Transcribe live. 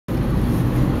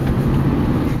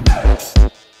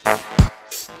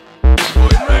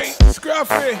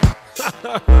Scruffy!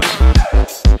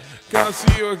 Can't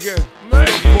see you again. Man,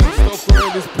 stop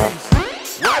wearing this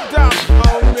piece. What up,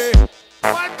 homie?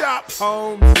 What up,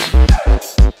 Holmes?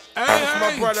 Hey, that's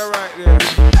my brother right there.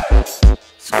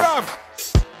 Scruff!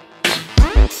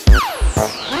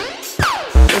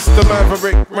 It's the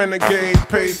Maverick Renegade,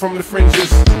 paid from the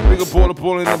fringes. Bigger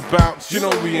ball in the bounce, you know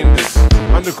we in this.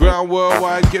 Underground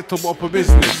worldwide, get to up a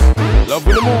business.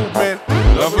 Loving the movement,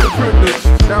 loving the privilege.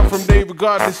 Down from day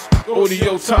regardless,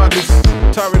 audio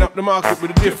TARDIS. Tiring up the market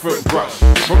with a different brush.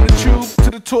 From the tube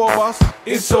to the tour bus,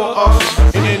 it's all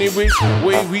us. In any which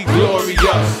way we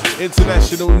glorious.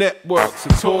 International networks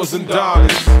and tours and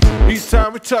darlings. Each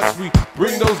time we touch, we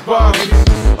bring those bargains.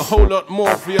 A whole lot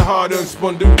more for your hard-earned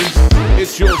spondoodies.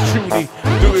 It's yours truly,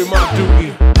 doing my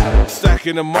duty.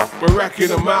 Stacking them up, we're racking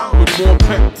them out. With more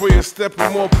pep for your step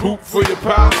and more poop for your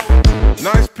pal.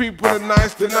 Nice people are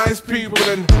nice to nice people,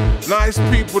 and nice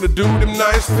people to do them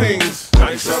nice things.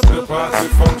 Nice up the party,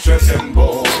 function and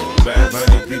ball. Bad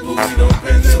money people, we don't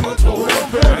pen them at all.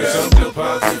 Nice up the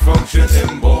party, function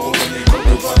and ball. When they come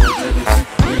to positivity,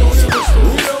 we don't ever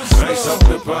slow. Nice up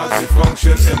the party,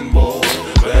 function and ball.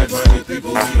 Bad money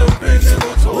people, we don't pen them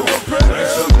at all.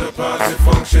 Nice up the party,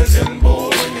 function and ball.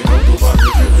 When they come to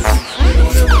positivity, we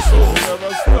don't ever slow.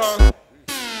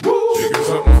 Chicken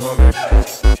something for me.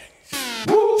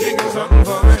 Chicken something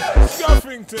for me.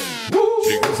 Scuffington.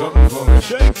 Chicken something for me.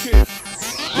 Shake it.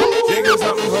 Chicken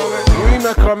something for me. We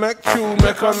make our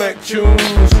neck tune.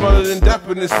 Smothered in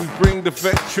dapperness, we bring the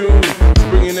vet tune.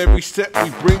 Springing every step, we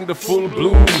bring the full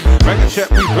bloom. Back a chat,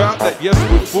 we bout that, yes,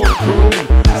 we're full crew.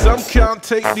 Some can't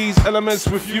take these elements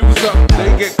with fuse up.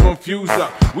 They get confused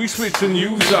up. We switch and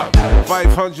use up.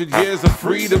 500 years of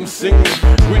freedom singing.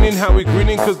 Grinning how we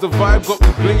grinning, cause the vibe got me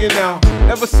blinging now.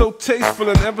 Ever so tasteful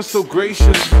and ever so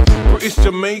gracious. British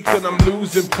Jamaican, I'm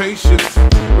losing patience.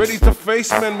 Ready to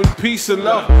face men with peace and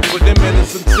love. But them men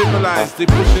is uncivilized, they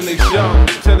pushing they shove.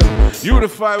 Tell them,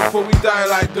 unify before we die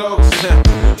like dogs.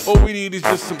 All we need is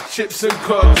just some chips and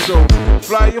cups. So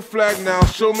fly your flag now,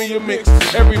 show me your mix.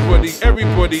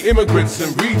 Everybody, immigrants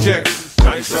and rejects.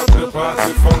 Nice up the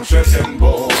party, function and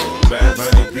ball. Bad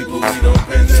money people, we don't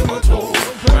pen them at all.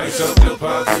 Nice up the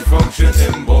party, function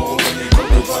and ball. When they come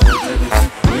to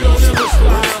positivity, we don't ever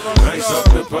slow. Nice up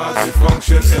the party,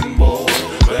 function and ball.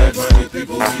 Bad money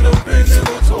people, we don't pen them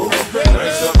at all.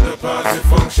 Nice up the party,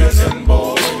 function and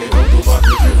ball. When they come to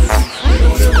positivity, we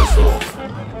don't ever slow.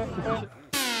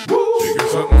 Chicken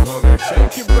something for me.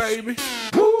 Shake it, baby.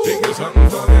 Chicken something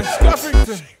for me.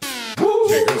 Scuffington.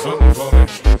 Chicken something for me.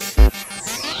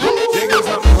 Chicken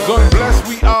something for me. God bless,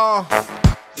 we are.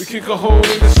 We kick a hole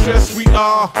in the stress, we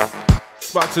are.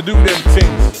 About to do them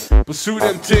things, pursue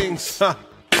them things. Huh.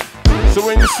 So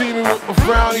when you see me with my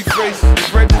frowny face,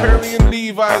 Fred Perry and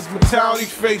Levi's mentality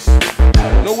face.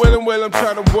 No well and well, I'm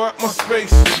trying to work my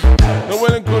space. No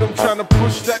well and good, I'm trying to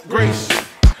push that grace.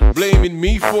 Blaming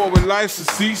me for when life's a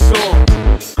seesaw.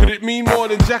 Could it mean more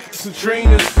than jackets and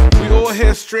trainers? We all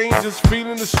here strangers,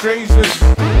 feeling the strangeness.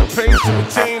 Pains to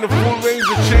attain a full range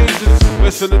of changes.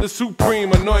 Vessel of the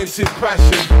supreme anointed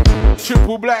passion.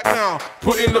 Triple black now,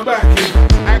 put in the backing.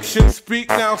 Action speak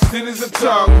now, still is a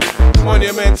tongue.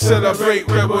 Monument celebrate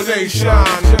revelation.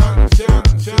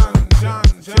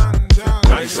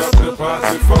 Nice up the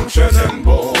party, function and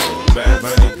ball. Bad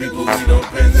money people, we don't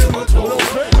pen them at all.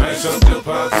 Nice up the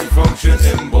party, function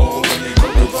and ball. When they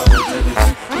come to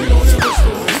positivity, we don't ever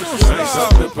slow. Nice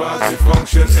up the party,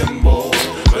 function and ball.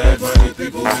 Bad money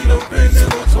people, we don't pen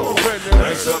them at all.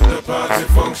 Nice up the party,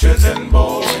 function and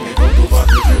ball. When they come to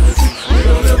positivity, we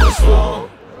don't ever slow.